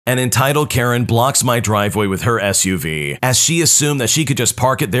An entitled Karen blocks my driveway with her SUV, as she assumed that she could just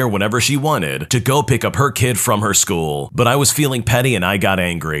park it there whenever she wanted to go pick up her kid from her school. But I was feeling petty and I got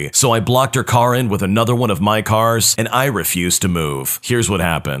angry, so I blocked her car in with another one of my cars and I refused to move. Here's what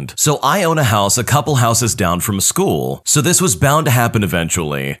happened. So I own a house a couple houses down from a school, so this was bound to happen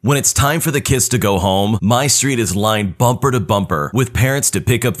eventually. When it's time for the kids to go home, my street is lined bumper to bumper with parents to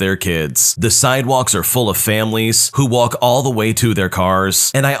pick up their kids. The sidewalks are full of families who walk all the way to their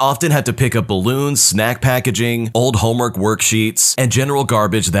cars, and I often had to pick up balloons, snack packaging, old homework worksheets, and general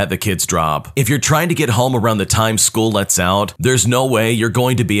garbage that the kids drop. If you're trying to get home around the time school lets out, there's no way you're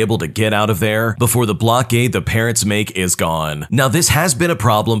going to be able to get out of there before the blockade the parents make is gone. Now, this has been a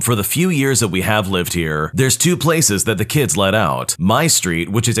problem for the few years that we have lived here. There's two places that the kids let out. My street,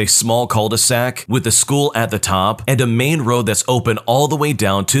 which is a small cul-de-sac with the school at the top, and a main road that's open all the way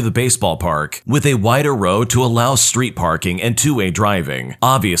down to the baseball park, with a wider road to allow street parking and two-way driving.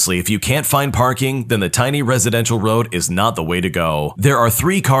 Obviously, if you can't find parking, then the tiny residential road is not the way to go. There are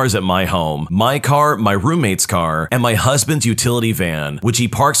 3 cars at my home: my car, my roommate's car, and my husband's utility van, which he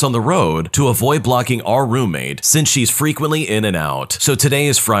parks on the road to avoid blocking our roommate since she's frequently in and out. So today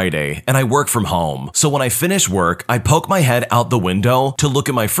is Friday, and I work from home. So when I finish work, I poke my head out the window to look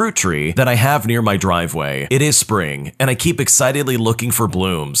at my fruit tree that I have near my driveway. It is spring, and I keep excitedly looking for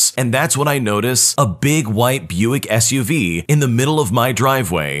blooms. And that's when I notice a big white Buick SUV in the middle of my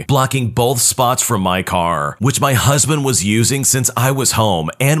driveway, blocking both spots from my car, which my husband was using since I was home,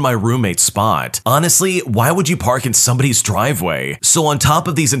 and my roommate's spot. Honestly, why would you park in somebody's driveway? So on top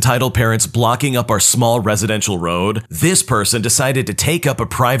of these entitled parents blocking up our small residential road, this person decided to take up a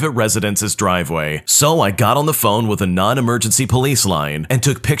private residence's driveway. So I got on the phone with a non-emergency police line and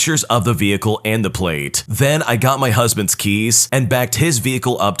took pictures of the vehicle and the plate. Then I got my husband's keys and backed his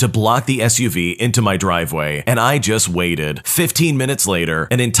vehicle up to block the SUV into my driveway, and I just waited. 15 minutes later,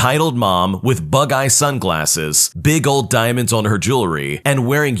 an entitled mom with bug-eye sunglasses, big old diamonds on her jewelry, and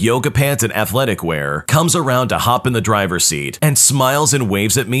wearing yoga pants and athletic wear comes around to hop in the driver's seat and smiles and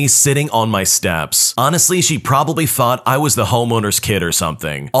waves at me sitting on my steps. Honestly, she probably thought I was the homeowner's kid or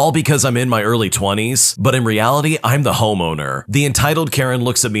something, all because I'm in my early 20s, but in reality, I'm the homeowner. The entitled Karen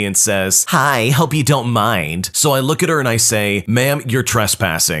looks at me and says, "Hi, hope you don't mind." So I look at her and I say, "Ma'am, you're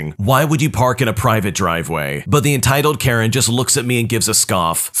trespassing. Why would you park in a private driveway?" But the entitled Karen just looks at me and gives a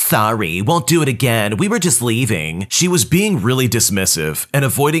scoff. "Sorry, won't do it again. We were just leaving." She was being really dismissive and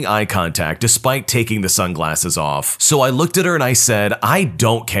avoiding eye contact despite taking the sunglasses off. So I looked at her and I said, "I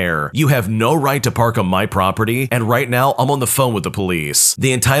don't care. You have no right to park on my property, and right now I'm on the phone with the police."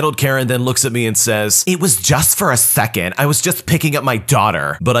 The entitled Karen then looks at me and says, "It was just for a second. I was just picking up my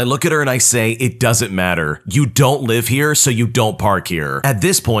daughter." But I look at her and I say, "It doesn't matter. You don't live here, so you don't park here." At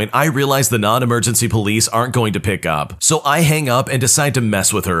this point, I realize the non-emergency police aren't going to pick up, so I hang up and decide to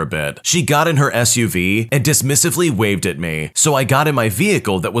mess with her a bit. She got in her SUV and dismissively waved at me, so I got in my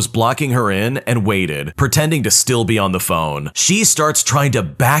vehicle that was blocking her in and waited, pretending to still be on the phone. She starts trying to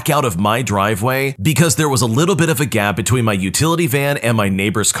back out of my driveway because there was a little bit of a gap between my utility van and my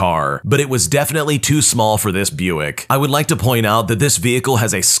neighbor's car, but it was definitely too small for this Buick. I would like to point out that this vehicle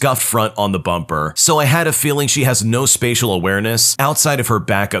has a scuffed front on the bumper, so I had a feeling she has no spatial awareness outside of her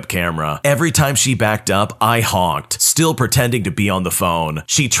backup camera. Every time she backed up, I honked, still pretending to be on the phone.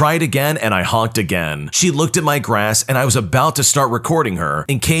 She tried again and I honked again. She looked at my grass and I was about to start recording her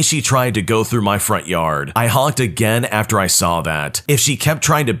in case she tried to go through my front yard. I honked again after I saw that. If she kept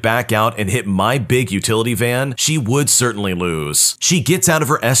trying to back out and hit my big utility van, she would certainly lose. She gets out of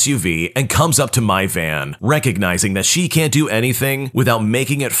her SUV and comes up to my van, recognizing that she can't do anything without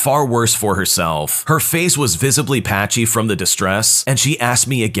making it far worse for herself. Her face was visibly patchy from the distress, and she asked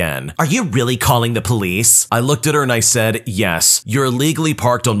me again, "Are you really calling the police?" I looked at her and I said, "Yes, you're illegally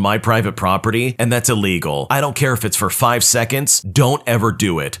parked on my private property, and that's illegal. I don't care if it's for 5 seconds, don't ever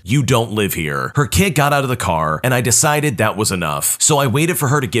do it. You don't live here." Her kid got out of the car, and I decided that was enough. So I waited for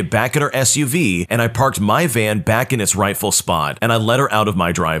her to get back in her SUV, and I parked my van back in its rightful spot, and I let her out of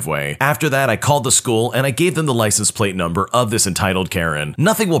my driveway. After that, I called the school, and I gave them the license plate number of this entitled Karen.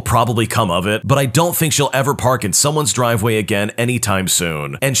 Nothing will probably come of it, but I don't think she'll ever park in someone's driveway again anytime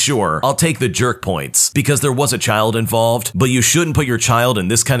soon. And sure, I'll take the jerk points, because there was a child involved, but you shouldn't put your child in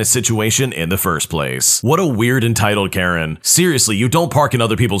this kind of situation in the first place. What a weird entitled Karen. Seriously, you don't park in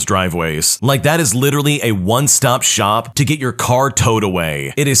other people's driveways. Like, that is literally a one-stop shop to get your car towed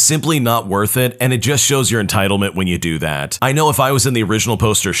away. It is simply not worth it, and it just shows your entitlement when you do that. I know if I was in the original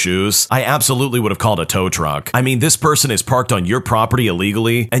poster's shoes, I absolutely would have called a tow truck. I mean, this person is parked on your property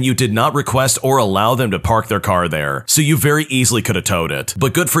illegally, and you did not request or allow them to park their car there, so you very easily could have towed it.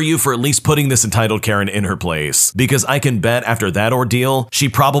 But good for you for at least putting this entitled Karen in her place, because I can bet after that that ordeal, she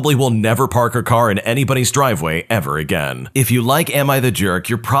probably will never park her car in anybody's driveway ever again. If you like Am I the Jerk,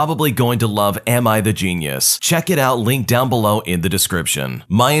 you're probably going to love Am I the Genius? Check it out, link down below in the description.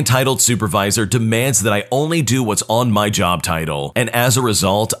 My entitled supervisor demands that I only do what's on my job title, and as a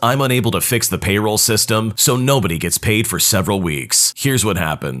result, I'm unable to fix the payroll system, so nobody gets paid for several weeks. Here's what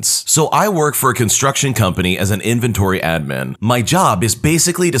happens. So I work for a construction company as an inventory admin. My job is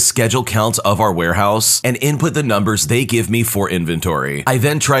basically to schedule counts of our warehouse and input the numbers they give me for inventory. I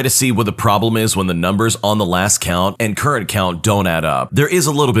then try to see what the problem is when the numbers on the last count and current count don't add up. There is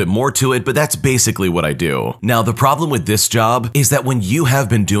a little bit more to it, but that's basically what I do. Now, the problem with this job is that when you have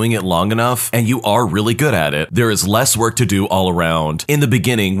been doing it long enough and you are really good at it, there is less work to do all around. In the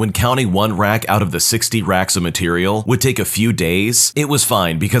beginning, when counting one rack out of the 60 racks of material would take a few days, it was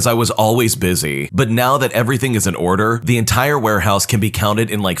fine because I was always busy. But now that everything is in order, the entire warehouse can be counted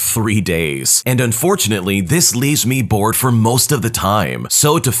in like 3 days. And unfortunately, this leaves me bored for most of the time.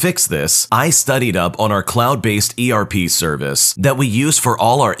 So to fix this, I studied up on our cloud-based ERP service that we use for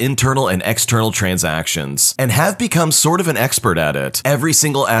all our internal and external transactions, and have become sort of an expert at it. Every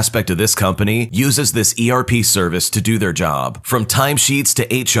single aspect of this company uses this ERP service to do their job. From timesheets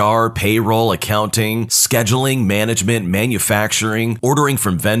to HR, payroll, accounting, scheduling, management, manufacturing, ordering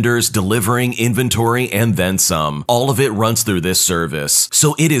from vendors, delivering, inventory, and then some. All of it runs through this service.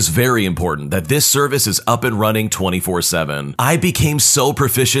 So it is very important that this service is up and running 24/7. I became so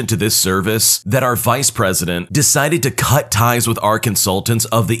proficient to this service that our vice president decided to cut ties with our consultants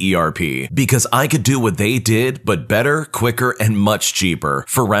of the ERP because I could do what they did, but better, quicker, and much cheaper.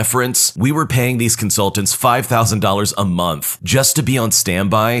 For reference, we were paying these consultants $5,000 a month just to be on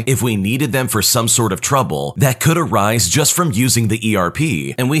standby if we needed them for some sort of trouble that could arise just from using the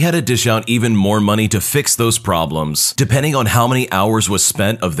ERP, and we had to dish out even more money to fix those problems, depending on how many hours was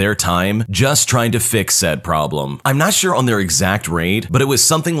spent of their time just trying to fix said problem. I'm not sure on their exact rate, but it was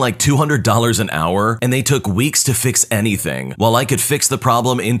something like $200 an hour, and they took weeks to fix anything, while I could fix the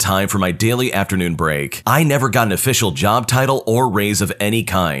problem in time for my daily afternoon break. I never got an official job title or raise of any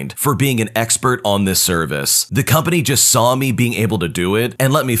kind for being an expert on this service. The company just saw me being able to do it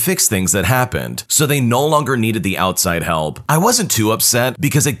and let me fix things that happened, so they no longer needed the outside help. I wasn't too upset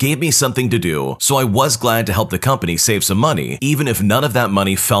because it gave me something to do, so I was glad to help the company save some money, even if none of that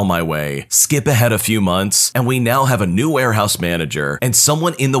money fell my way. Skip ahead a few months, and we now have a new warehouse manager, and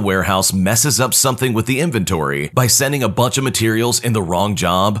someone in the warehouse messes up something with the inventory by sending a bunch of materials in the wrong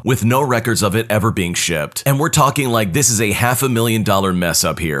job with no records of it ever being shipped. And we're talking like this is a $500,000 mess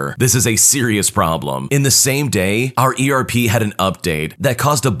up here. This is a serious problem. In the same day, our ERP had an update that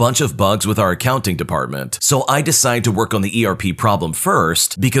caused a bunch of bugs with our accounting department. So I decided to work on the ERP problem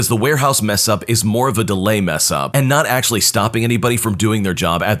first because the warehouse mess up is more of a delay mess up and not actually stopping anybody from doing their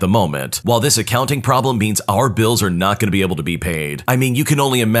job at the moment, while this accounting problem means our bills are not going to be able to be paid. I mean, you can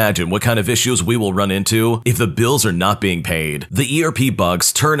only imagine what kind of issues we will run into if the bills are not being paid. The ERP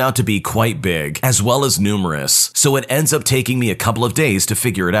bugs turn out to be quite big, as well as numerous, so it ends up taking me a couple of days to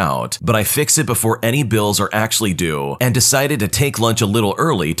figure it out, but I fixed it before any bills are actually due, and decided to take lunch a little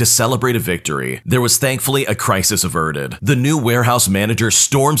early to celebrate a victory. There was thankfully a crisis averted. The new warehouse manager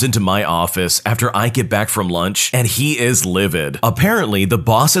storms into my office after I get back from lunch, and he is livid. Apparently, the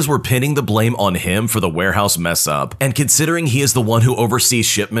bosses were pinning the blame on him for the warehouse mess up, and considering he is the one who oversees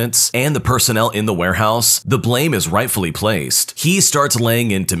shipments and the personnel in the warehouse, the blame is rightfully placed. He starts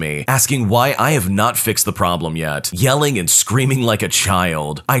laying into me, asking why I have not fixed the problem yet, yelling and screaming like a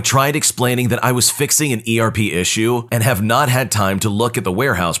child. I tried explaining that I was fixing an ERP issue and have not had time to look at the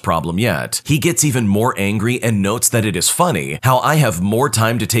warehouse problem yet. He gets even more angry and notes that it is funny how I have more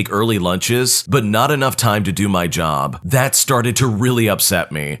time to take early lunches, but not enough time to do my job. That started to really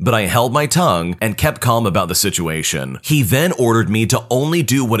upset me, but I held my tongue and kept calm about the situation. He then ordered me to only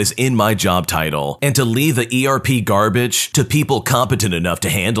do what is in my job title and to leave the ERP garbage to people competent enough to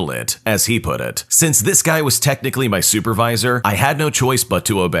handle it, as he put it. Since this guy was technically my supervisor, I had no choice but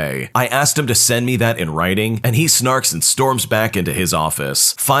to obey. I asked him to send me that in writing, and he snarks and storms back into his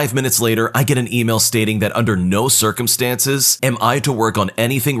office. 5 minutes later, I get an email stating that under no circumstances am I to work on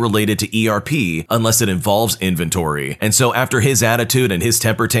anything related to ERP unless it involves inventory. And so after his attitude and his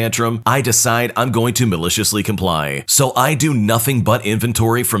temper tantrum, I decide I'm going to maliciously comply. So I do nothing but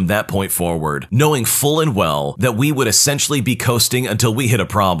inventory from that point forward, knowing full and well that we would essentially be coasting until we hit a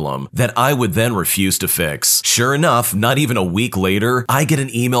problem that I would then refuse to fix. Sure enough, not even a week later, I get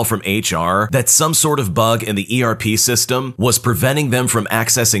an email from HR that some sort of bug in the ERP system was preventing them from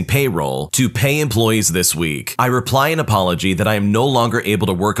accessing payroll to pay employees this week. I reply an apology that I am no longer able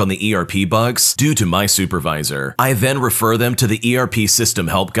to work on the ERP bugs due to my supervisor. I then refer them to the ERP system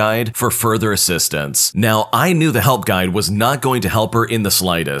help guide for further assistance. Now, I knew the help help guide was not going to help her in the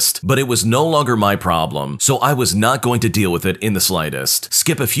slightest, but it was no longer my problem, so I was not going to deal with it in the slightest.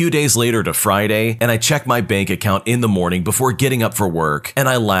 Skip a few days later to Friday, and I check my bank account in the morning before getting up for work, and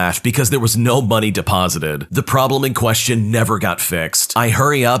I laughed because there was no money deposited. The problem in question never got fixed. I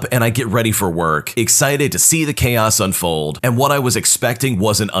hurry up and I get ready for work, excited to see the chaos unfold, and what I was expecting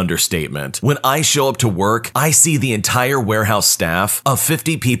was an understatement. When I show up to work, I see the entire warehouse staff of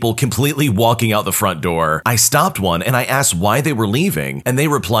 50 people completely walking out the front door. I stopped one and I asked why they were leaving, and they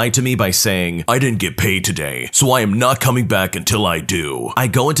replied to me by saying, "I didn't get paid today, so I am not coming back until I do." I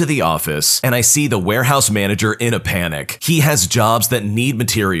go into the office and I see the warehouse manager in a panic. He has jobs that need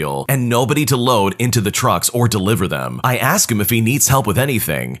material and nobody to load into the trucks or deliver them. I ask him if he needs help with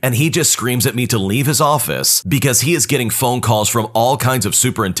anything, and he just screams at me to leave his office because he is getting phone calls from all kinds of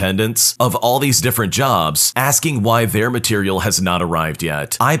superintendents of all these different jobs asking why their material has not arrived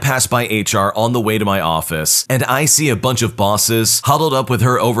yet. I pass by HR on the way to my office and I see a bunch of bosses huddled up with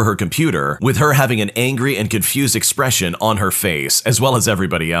her over her computer, with her having an angry and confused expression on her face as well as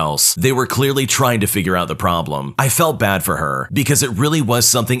everybody else. They were clearly trying to figure out the problem. I felt bad for her because it really was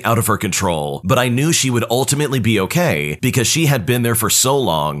something out of her control, but I knew she would ultimately be okay because she had been there for so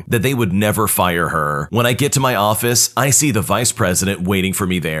long that they would never fire her. When I get to my office, I see the vice president waiting for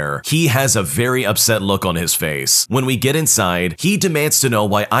me there. He has a very upset look on his face. When we get inside, he demands to know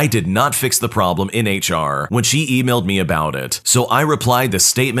why I did not fix the problem in HR when she emailed me about it. So I replied the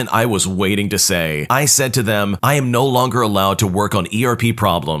statement I was waiting to say. I said to them, I am no longer allowed to work on ERP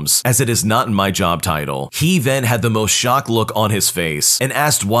problems as it is not in my job title. He then had the most shocked look on his face and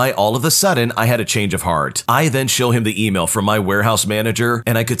asked why all of a sudden I had a change of heart. I then show him the email from my warehouse manager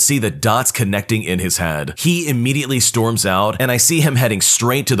and I could see the dots connecting in his head. He immediately storms out and I see him heading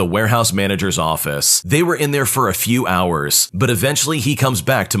straight to the warehouse manager's office. They were in there for a few hours, but eventually he comes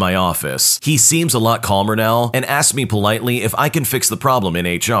back to my office. He seems a lot calmer now and asks me politely if I can fix the problem in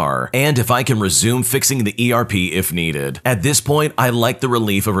HR and if I can resume fixing the ERP if needed. At this point, I liked the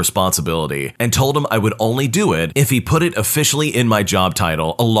relief of responsibility and told him I would only do it if he put it officially in my job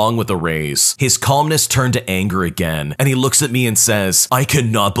title along with a raise. His calmness turned to anger again and he looks at me and says, "I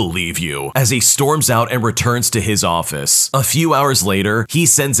cannot believe you," as he storms out and returns to his office. A few hours later, he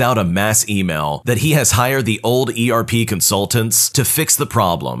sends out a mass email that he has hired the old ERP consultants to fix the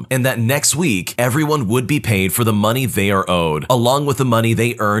problem and that next week everyone would be paid for the money they are owed, along with the money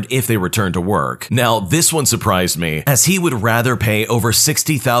they earned if they return to work. Now, this one surprised me, as he would rather pay over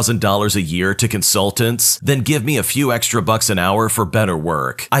 $60,000 a year to consultants than give me a few extra bucks an hour for better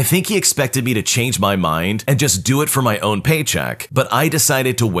work. I think he expected me to change my mind and just do it for my own paycheck, but I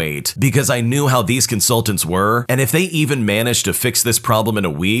decided to wait because I knew how these consultants were, and if they even managed to fix this problem in a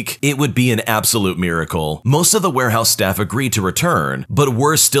week, it would be an absolute miracle. Most of the warehouse staff agreed to return, but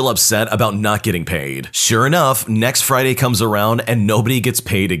were still upset about not getting paid. Sure enough, next Friday comes around and nobody gets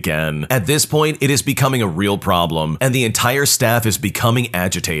paid again. At this point, it is becoming a real problem, and the entire staff is becoming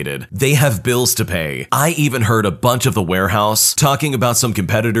agitated. They have bills to pay. I even heard a bunch of the warehouse talking about some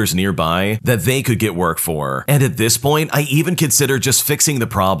competitors nearby that they could get work for. And at this point, I even considered just fixing the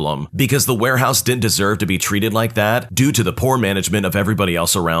problem because the warehouse didn't deserve to be treated like that due to the poor management of everybody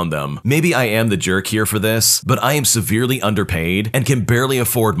else around them. Maybe I am the jerk here for this, but I am severely underpaid and can barely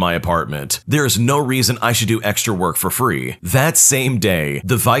afford my apartment. There is no reason I should do extra work for free. That same day,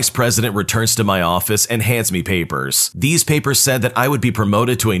 the vice president returns to my office and hands me papers. These papers said that I would be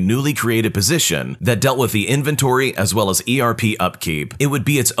promoted to a newly created position that dealt with the inventory as well as ERP upkeep. It would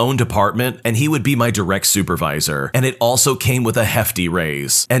be its own department and he would be my direct supervisor, and it also came with a hefty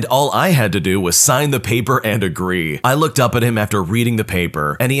raise. And all I had to do was sign the paper and agree. I looked up at him after reading the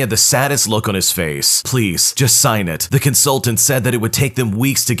paper and he had the saddest look on his face. "Please, just sign it. The consultant said that it would take them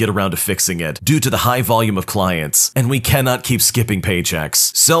weeks to get around to fixing it due to the high volume of clients, and we cannot keep skipping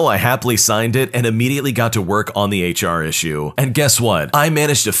paychecks." So I happily signed it and immediately got to work on the HR issue. And guess what? I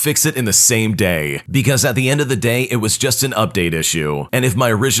managed to fix it in the same day, because at the end of the day, it was just an update issue. And if my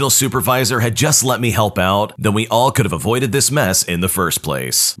original supervisor had just let me help out, then we all could have avoided this mess in the first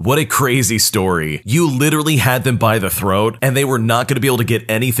place. What a crazy story. You literally had them by the throat, and they were not going to be able to get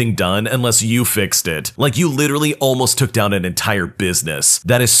anything done unless you fixed it. Like, you literally almost took down an entire business.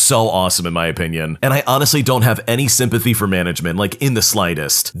 That is so awesome in my opinion. And I honestly don't have any sympathy for management, like in the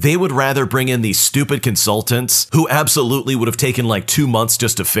slightest. They would rather bring in these stupid consultants who absolutely would have taken like 2 months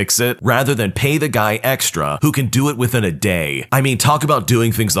just to fix it, rather than pay the guy extra who can do it within a day. I mean, talk about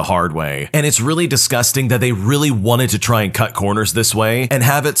doing things the hard way. And it's really disgusting that they really wanted to try and cut corners this way and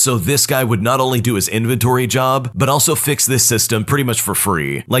have it so this guy would not only do his inventory job, but also fix this system pretty much for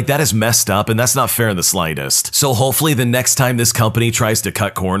free. Like, that is messed up and that's not fair in the slightest. So hopefully the next time this company tries to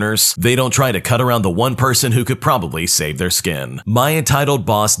cut corners, they don't try to cut around the one one person who could probably save their skin. My entitled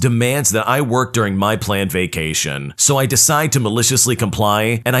boss demands that I work during my planned vacation, so I decide to maliciously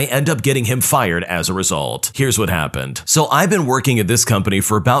comply, and I end up getting him fired as a result. Here's what happened. So I've been working at this company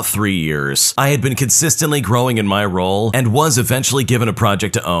for about 3 years. I had been consistently growing in my role and was eventually given a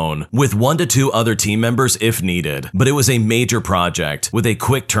project to own, with 1 to 2 other team members if needed. But it was a major project with a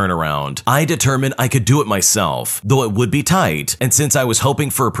quick turnaround. I determined I could do it myself, though it would be tight, and since I was hoping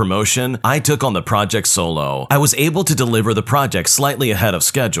for a promotion, I took on the project solo. I was able to deliver the project slightly ahead of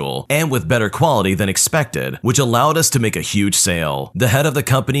schedule and with better quality than expected, which allowed us to make a huge sale. The head of the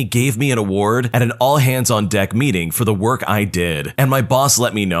company gave me an award at an all-hands-on-deck meeting for the work I did, and my boss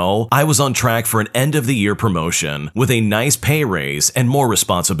let me know I was on track for an end-of-the-year promotion with a nice pay raise and more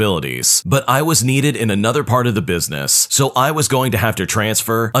responsibilities. But I was needed in another part of the business, so I was going to have to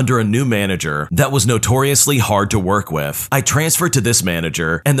transfer under a new manager that was notoriously hard to work with. I transferred to this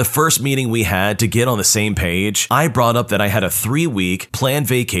manager, and the first meeting we had to get on the same page, I brought up that I had a 3-week planned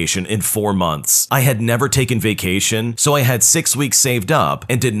vacation in 4 months. I had never taken vacation, so I had 6 weeks saved up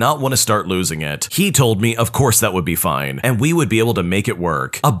and did not want to start losing it. He told me of course that would be fine, and we would be able to make it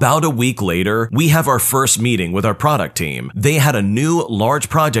work. About a week later, we have our first meeting with our product team. They had a new large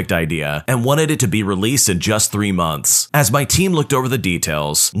project idea and wanted it to be released in just 3 months. As my team looked over the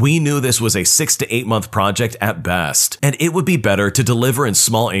details, we knew this was a 6 to 8 month project at best, and it would be better to deliver in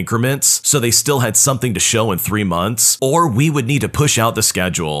small increments so they still had something to show in 3 months, or we would need to push out the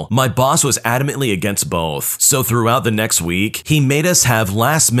schedule. My boss was adamantly against both, so throughout the next week, he made us have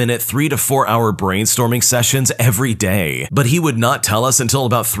last-minute 3 to 4 hour brainstorming sessions every day, but he would not tell us until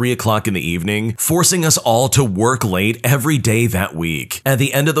about 3 o'clock in the evening, forcing us all to work late every day that week. At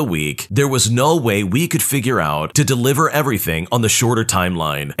the end of the week, there was no way we could figure out to deliver everything on the shorter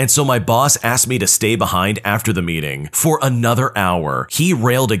timeline, and so my boss asked me to stay behind after the meeting for another hour. He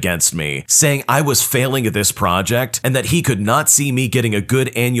railed against me, saying I was failing at this project and that he could not see me getting a good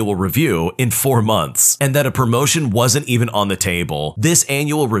annual review in 4 months, and that a promotion wasn't even on the table. This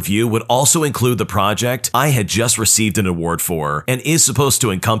annual review would also include the project I had just received an award for, and is supposed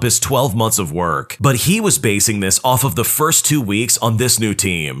to encompass 12 months of work. But he was basing this off of the first 2 weeks on this new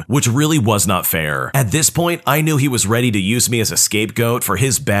team, which really was not fair. At this point, I knew he was ready to use me as a scapegoat for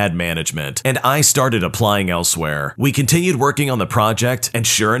his bad management, and I started applying elsewhere. We continued working on the project, and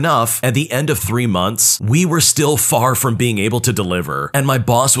sure enough, at the end of 3 months, we were still far from being able to deliver, and my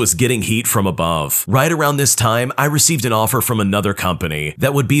boss was getting heat from above. Right around this time, I received an offer from another company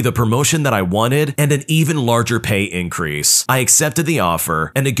that would be the promotion that I wanted and an even larger pay increase. I accepted the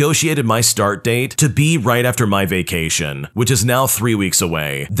offer and negotiated my start date to be right after my vacation, which is now 3 weeks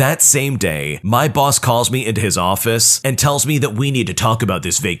away. That same day, my boss calls me into his office and tells me that we need to talk about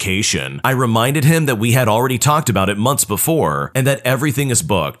this vacation. I reminded him that we had already talked about it months before and that everything is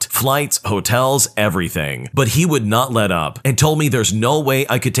booked, flights, hotels, everything. But he would not let up and told me there's no way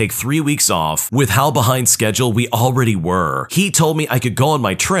I could take 3 weeks off with how behind schedule we already were. He told me I could go on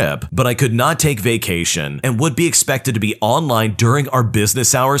my trip, but I could not take vacation and would be expected to be online during our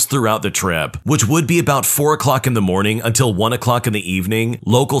business hours throughout the trip, which would be about 4 o'clock in the morning until 1 o'clock in the evening,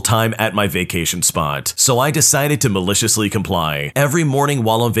 local time at my vacation spot. So I decided to maliciously comply. Every morning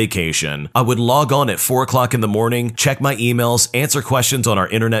while on vacation, I would log on at 4 o'clock in the morning, check my emails, answer questions on our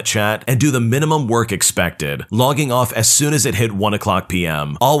internet chat, and do the minimum work expected, logging off as soon as it hit 1 o'clock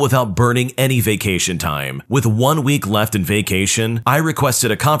p.m., all without burning any vacation time. With 1 week left in vacation, I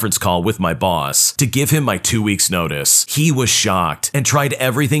requested a conference call with my boss to give him my 2 weeks notice. He was shocked and tried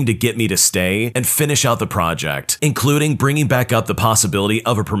everything to get me to stay and finish out the project, including bringing back up the possibility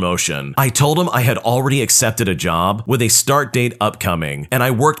of a promotion. I told him I had already accepted a job with a start date upcoming, and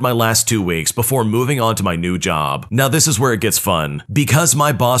I worked my last 2 weeks before moving on to my new job. Now this is where it gets fun. Because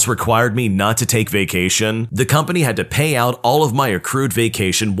my boss required me not to take vacation, the company had to pay out all of my accrued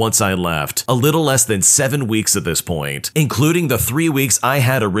vacation once I left, a little less than 7 weeks at this point, including the 3 weeks I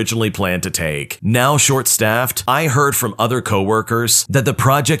had originally planned to take. Now short-staffed, I heard from other coworkers that the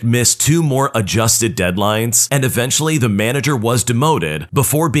project missed 2 more adjusted deadlines, and eventually the manager was demoted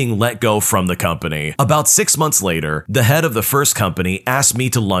before being let go from the company. About 6 months later, the head of the first company asked me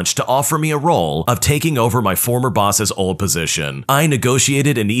to lunch to offer me a role of taking over my former boss's old position. I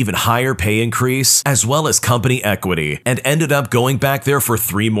negotiated an even higher pay increase as well as company equity and ended up going back there for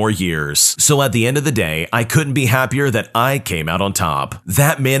 3 more years. So at the end of the day, I couldn't be happier that I came out on top.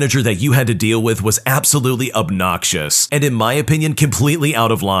 That manager that you had to deal with was absolutely obnoxious and in my opinion completely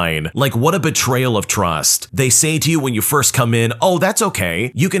out of line. Like, what a betrayal of trust. They say to you when you first come in, oh, that's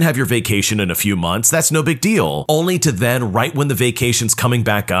okay, you can have your vacation in a few months, that's no big deal, only to then, right when the vacation's coming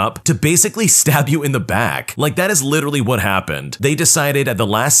back up, to basically stab you in the back. Like, that is literally what happened. They decided at the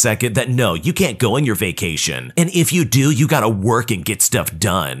last second that no, you can't go on your vacation. And if you do, you gotta work and get stuff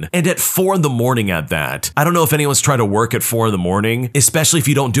done. And at 4 in the morning at that. I don't know if anyone's trying to work at 4 in the morning, especially if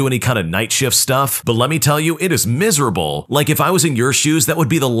you don't do any kind of night shift stuff, but let me tell you, it is miserable. Like if I was in your shoes, that would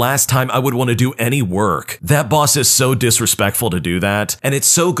be the last time I would want to do any work. That boss is so disrespectful to do that, and it's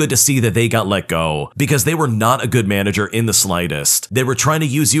so good to see that they got let go, because they were not a good manager in the slightest. They were trying to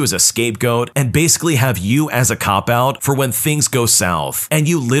use you as a scapegoat and basically have you as a cop-out for when things go south, and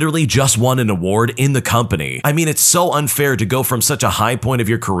you literally just won an award in the company. I mean, it's so unfair to go from such a high point of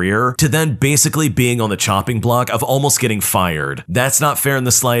your career to then basically being on the chopping block of almost getting fired. That's not fair in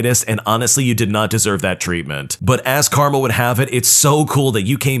the slightest, and honestly, you did not deserve that treatment. But as karma would have it, it's so cool that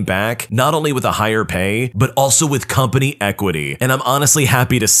you came back, not only with a higher pay, but also with company equity. And I'm honestly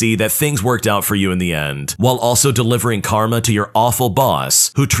happy to see that things worked out for you in the end, while also delivering karma to your awful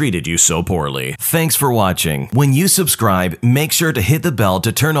boss who treated you so poorly. Thanks for watching. When you subscribe, make sure to hit the bell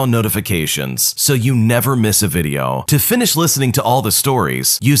to turn on notifications so you never miss a video. To finish listening to all the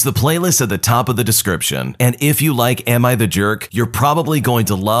stories, use the playlist at the top of the description. And if you like Am I the Jerk, you're probably going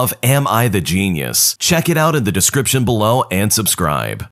to love Am I the Genius. Check it out in the description below and subscribe.